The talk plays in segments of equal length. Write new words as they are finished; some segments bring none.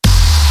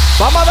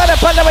Vamos a darle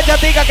par de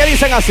bachaticas que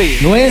dicen así.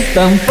 No es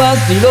tan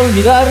fácil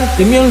olvidar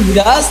que me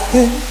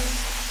olvidaste.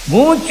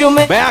 Mucho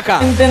me Ve acá.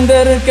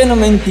 entender que no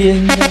me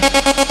entiendes.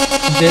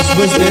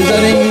 Después de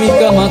dar en mi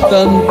cama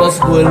tantas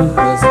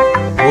vueltas,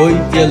 hoy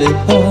te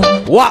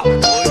alejas. Wow.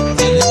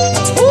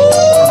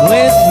 No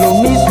es lo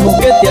mismo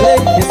que te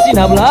alejes sin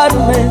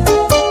hablarme,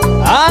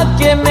 a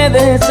que me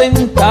dejes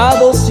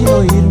sentado sin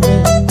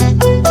oírme.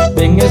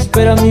 Ven,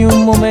 espérame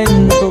un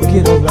momento,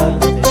 quiero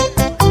hablarte,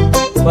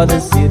 para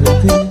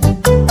decirte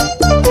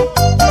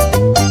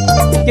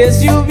que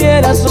si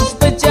hubiera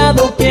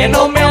sospechado que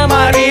no me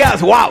amarías,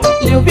 wow,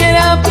 le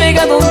hubiera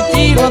pegado un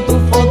tiro a tu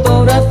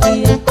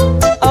fotografía.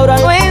 Ahora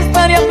no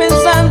estaría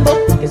pensando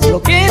qué es lo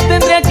que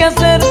tendría que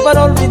hacer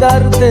para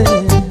olvidarte.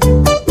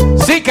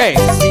 Sí que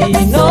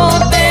si no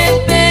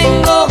te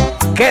tengo,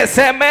 que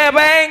se me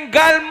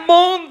venga el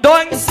mundo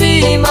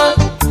encima,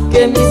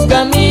 que mis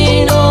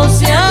caminos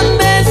sean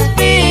de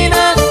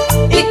espinas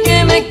y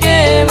que me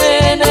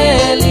queme en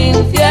el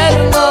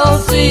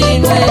infierno si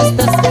no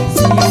estás.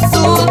 Si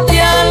tú te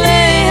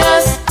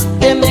alejas,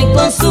 que me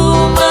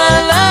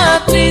consuma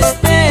la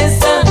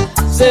tristeza,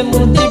 se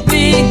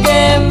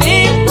multiplique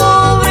mi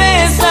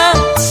pobreza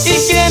y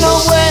que no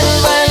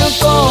vuelva el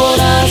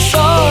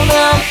corazón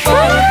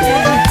aparte.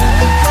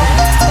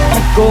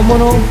 Como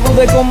no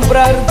pude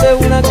comprarte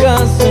una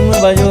casa en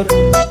Nueva York,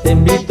 te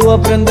invito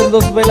a prender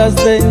 2 velas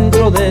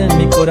dentro de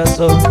mi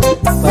corazón,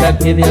 para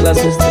que veas las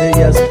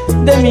estrellas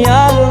de mi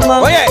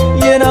alma. Oye.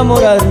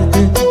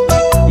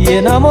 Y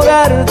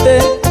enamorarte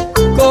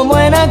como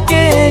en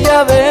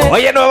aquella vez.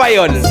 Oye, Nueva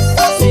York.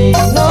 Si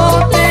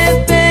no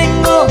te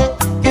tengo,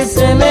 que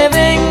se me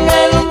venga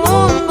el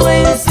mundo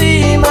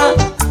encima,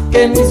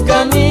 que mis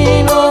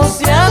caminos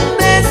sean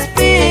de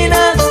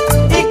espinas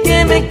y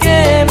que me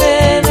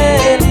queme en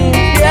el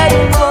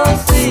infierno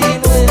si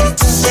no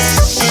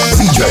estás.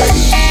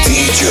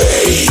 DJ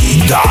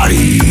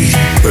Daddy,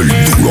 el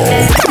duro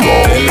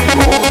de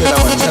la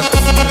bachata.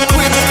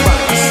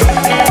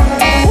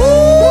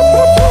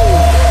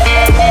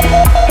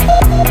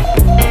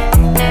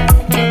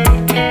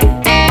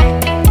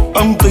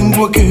 Aún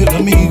tengo aquel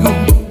amigo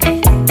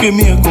que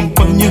me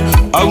acompaña,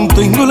 aún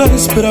tengo la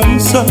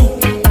esperanza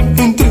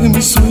entre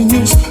mis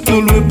sueños,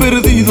 no lo he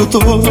perdido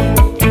todo.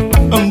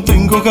 Aún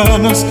tengo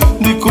ganas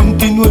de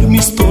continuar mi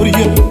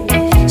historia,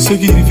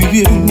 seguir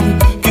viviendo,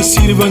 que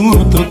sirvan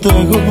otro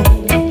trago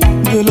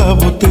de la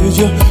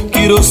botella.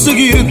 Quiero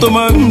seguir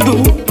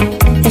tomando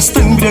hasta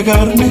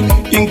embriagarme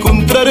y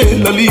encontrar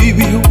el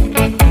alivio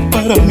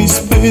para mis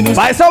penas.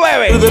 ¿Pa' eso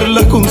bebe? Perder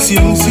la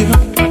conciencia.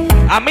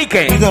 ¿A mí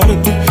qué?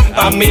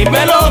 A mí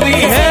me lo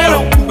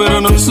dijeron, pero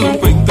no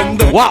supe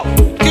entender. Wow.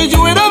 Que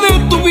yo era de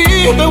tu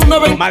vida una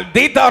vez.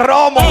 Maldito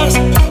romo.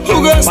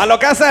 Jugaste Para lo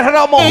que hace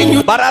romo,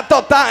 barato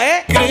está,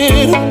 ¿eh?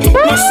 creer.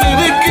 No sé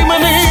de qué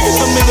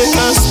manera me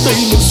dejaste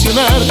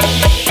ilusionar.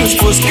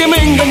 Después que me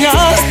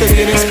engañaste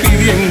vienes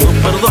pidiendo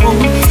perdón,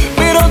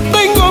 pero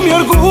tengo mi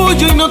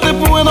orgullo y no te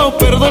puedo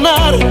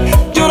perdonar.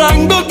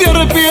 Llorando te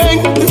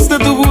arrepientes de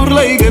tu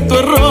burla y de tu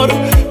error,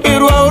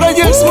 pero ahora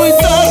ya es muy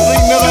tarde y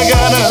me da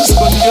ganas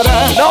con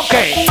llorar. Ok.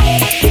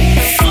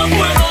 No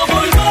puedo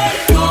volver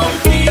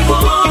contigo.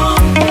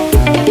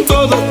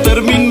 Todo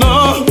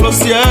terminó, lo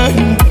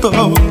siento.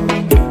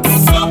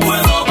 No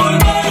puedo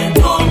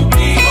volver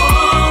contigo.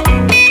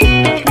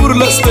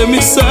 Burlaste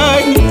mis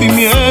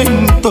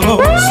sentimientos.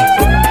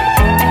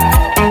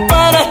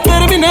 Para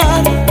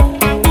terminar,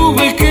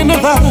 tuve que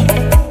nadar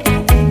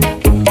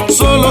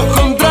solo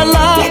contra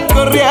la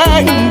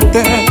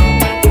corriente.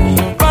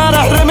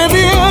 Para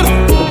remediar,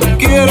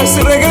 quieres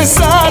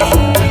regresar,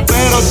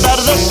 pero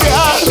tarde te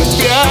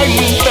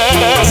arrepientes.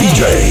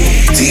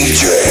 DJ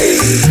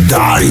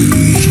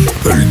Daddy,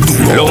 el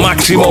duro. Lo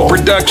Máximo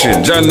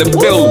Productions on the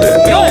building.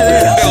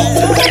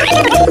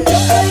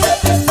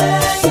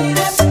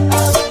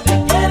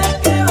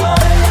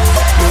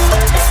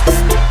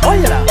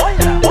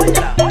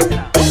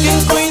 Quien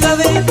cuida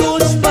de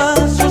tus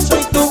pasos,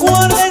 soy tu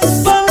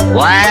guardaespaldas.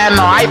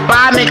 Bueno, hay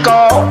pánico.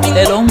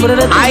 El hombre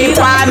de tu Hay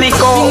vida.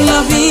 pánico. Y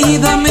la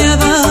vida me ha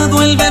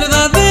dado el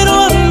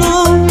verdadero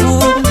amor.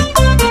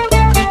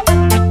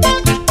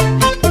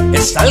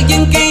 Es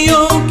alguien que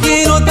yo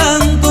quiero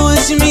tanto,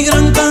 es mi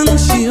gran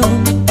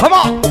canción.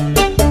 Vamos.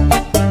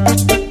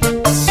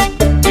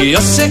 Y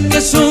yo sé que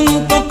es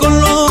un poco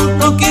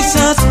loco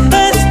quizás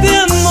este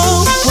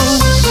amor.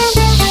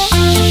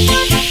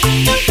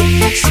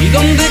 Si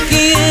donde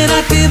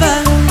quiera que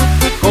va,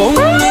 con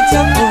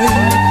ella voy.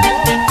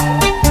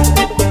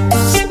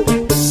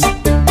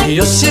 Y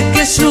yo sé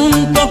que es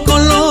un poco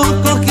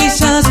loco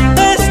quizás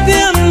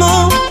este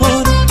amor.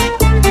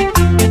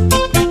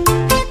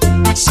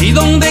 Si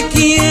donde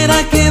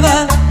quiera que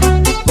va,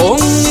 con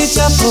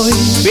ella voy.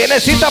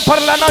 Vienecita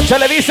por la noche,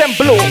 le dicen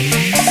blue.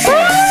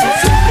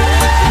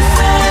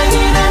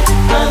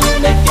 A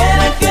donde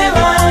quiera que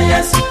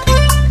vayas,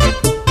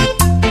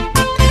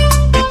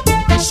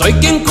 soy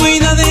quien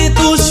cuida de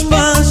tus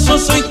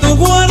pasos, soy tu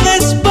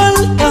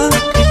guardaespaldas.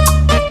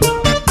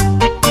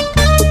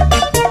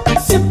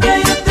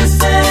 Siempre yo te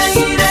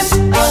seguiré,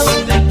 a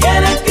donde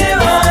quiera que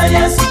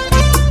vayas.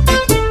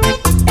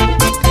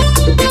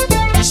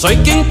 Soy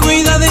quien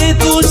cuida de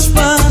tus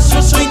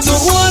pasos, soy tu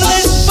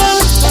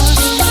guardaespaldas.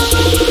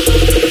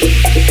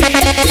 A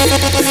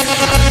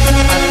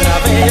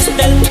través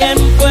del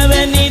tiempo he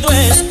venido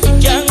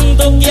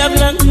escuchando que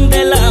hablan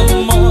del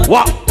amor.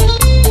 Wow.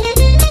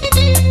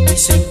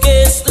 Dicen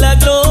que es la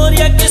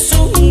gloria, que es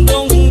un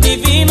don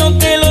divino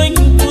que lo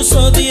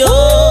impuso Dios.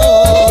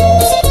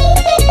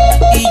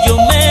 Y yo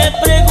me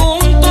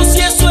pregunto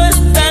si eso es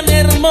tan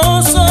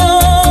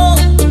hermoso.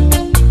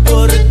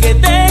 ¿Por qué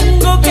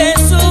tengo que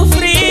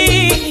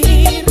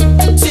sufrir?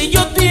 Si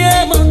yo te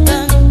amo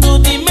tanto,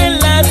 dime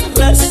las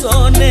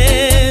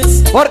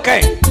razones. ¿Por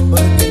qué?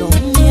 Porque no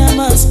me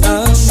amas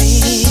a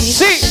mí.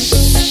 Sí.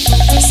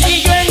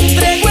 Si yo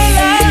entrego el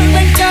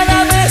alma en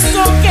cada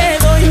beso que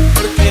doy,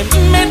 porque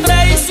me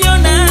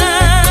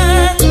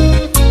traicionan.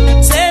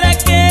 ¿Será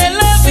que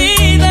la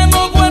vida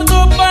no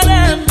guardó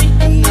para mí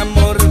un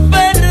amor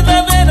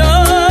verdadero?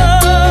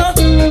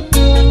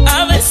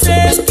 A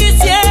veces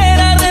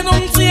quisiera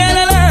renunciar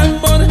al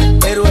amor,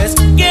 pero es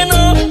que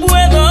no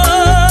puedo.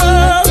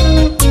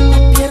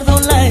 Pierdo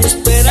la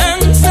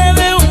esperanza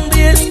de un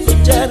día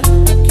escuchar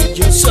que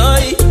yo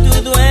soy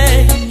tu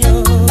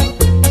dueño.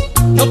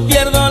 No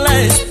pierdo la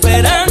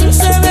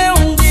esperanza de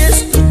un día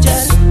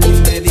escuchar que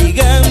me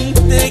digan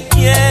te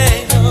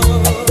quiero.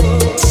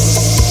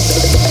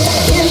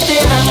 ¿Quién te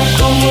ama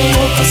como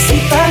yo,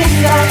 cosita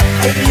linda?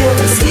 Ay Dios,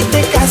 si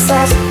te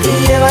casas y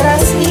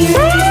llevarás mi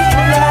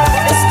vida.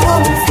 Es como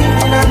un film,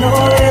 una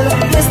novela,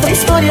 nuestra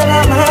historia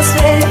la más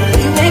bella.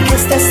 Dime que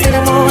este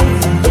sermón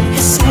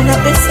es una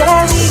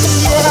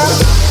pesadilla.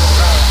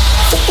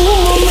 Un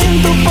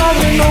momento,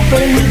 padre, no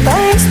permita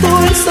esto,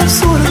 es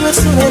absurdo, es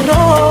un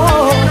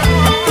error.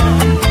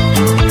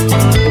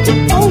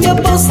 Ponga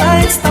pausa a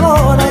esta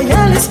hora,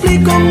 ya le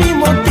explico mi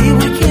motivo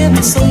y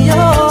quién soy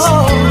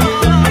yo.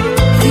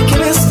 Y que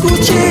me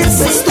escuches,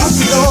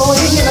 estúpido,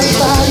 en el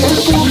altar del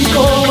público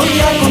voy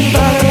a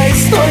contar la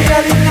historia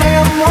de un gran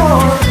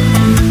amor.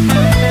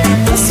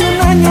 Hace un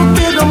año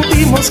que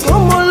rompimos,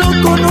 como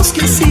locos nos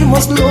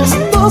quisimos, los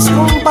dos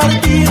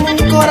compartir un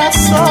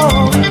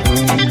corazón.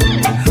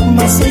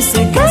 Mas hoy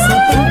se casa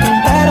por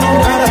intentar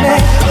ahorrarme.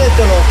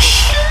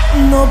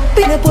 No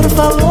pide por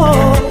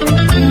favor,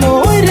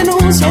 no hoy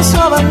renuncio a su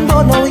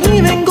abandono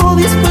y vengo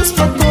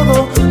dispuesto a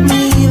todo.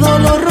 Mi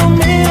ídolo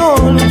Romeo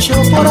luchó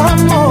por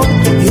amor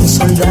y un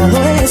soldado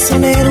es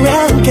un héroe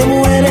aunque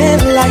muere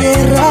en la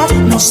guerra.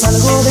 No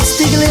salgo de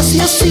esta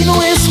iglesia si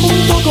no es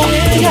junto con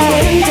ella.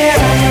 Quien te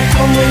ama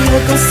como yo,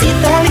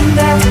 cosita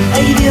linda.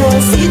 Ay Dios,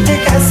 si te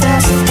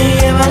casas te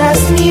llevarás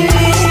mi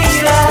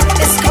vida.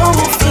 Es como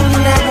un film,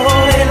 una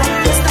novela,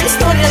 nuestra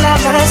historia la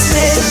más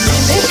bella.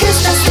 Dime que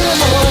esta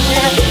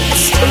ceremonia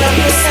es una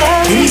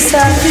pesadilla.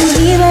 Quizá mi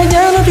vida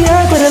ya no te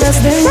acuerdas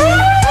de mí.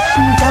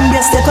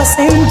 Cambiaste tu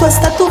acento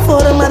hasta tu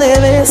forma de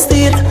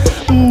vestir.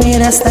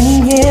 Eras tan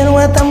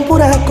ingenua, tan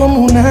pura como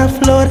una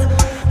flor.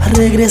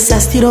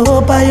 Regresaste a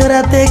Europa y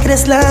ahora te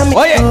crees la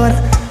mejor.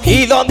 Oye,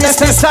 ¿y dónde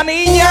está esa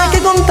niña? Que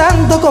con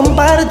tanto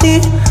compartí,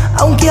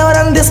 aunque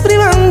ahora andes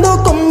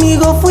privando,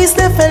 conmigo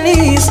fuiste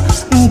feliz.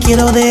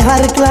 Quiero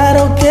dejar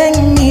claro que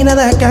en mí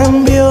nada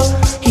cambió.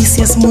 Y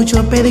si es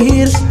mucho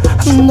pedir,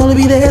 no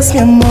olvides mi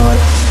amor.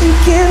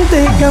 ¿Quién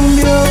te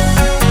cambió?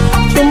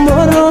 ¿Quién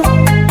borró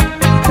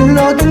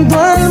lo que en tu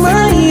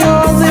alma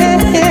yo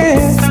dejé?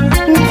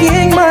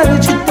 ¿Quién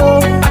marchitó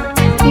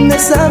de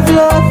esa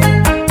flor?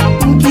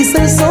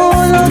 Quizás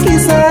solo,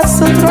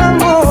 quizás otro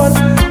amor.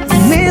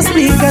 Una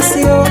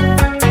explicación,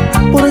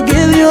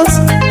 porque Dios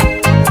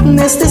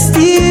es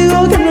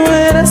testigo que no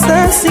eras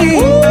así.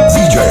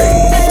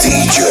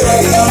 DJ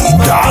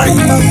Daddy,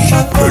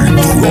 el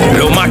duro.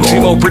 Lo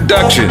Máximo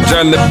Productions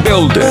on the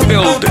building.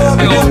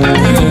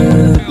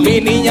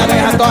 Mi niña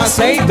deja tu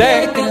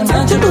aceite. Que el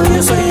mancho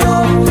tuyo soy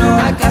yo.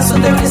 ¿Acaso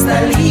te crees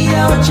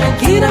Thalía o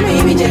Shakira,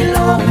 mi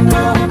Villelo?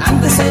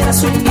 Antes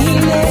eras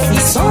humilde y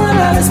solo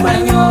hablaba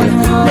español.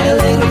 Me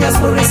alegro que has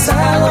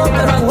progresado,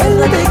 pero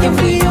acuérdate quién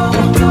fui yo.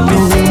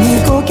 Lo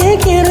único que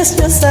quiero es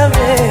yo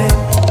saber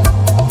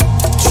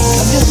que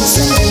cambió tus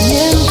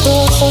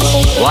sentimientos.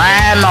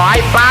 Bueno,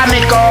 hay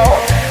pánico.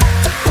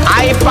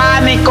 Hay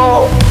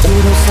pánico.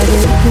 Quiero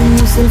saber quién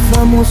es el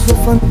famoso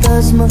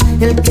fantasma,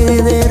 el que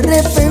de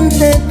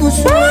repente tú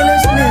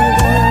sueles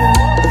negar.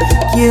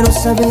 Quiero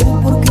saber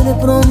por qué de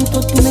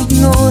pronto tú me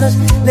ignoras.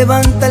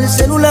 Levanta el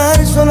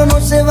celular, solo no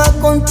se va a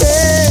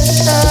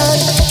contestar.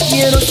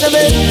 Quiero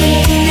saber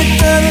quién te ha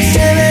inyectado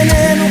ese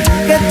veneno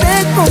que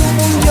te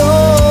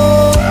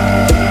confundió.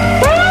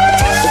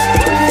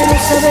 Quiero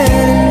saber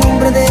el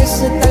nombre de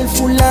ese tal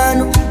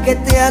fulano que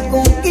te ha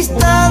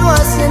conquistado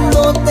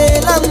haciéndote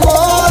el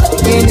amor.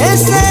 ¿Quién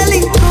es el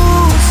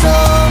intruso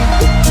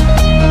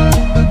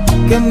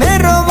que me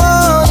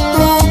robó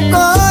tu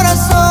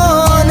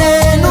corazón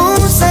en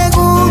un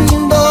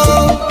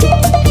segundo?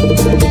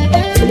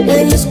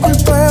 Él es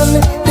culpable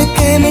de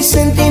que mis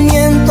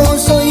sentimientos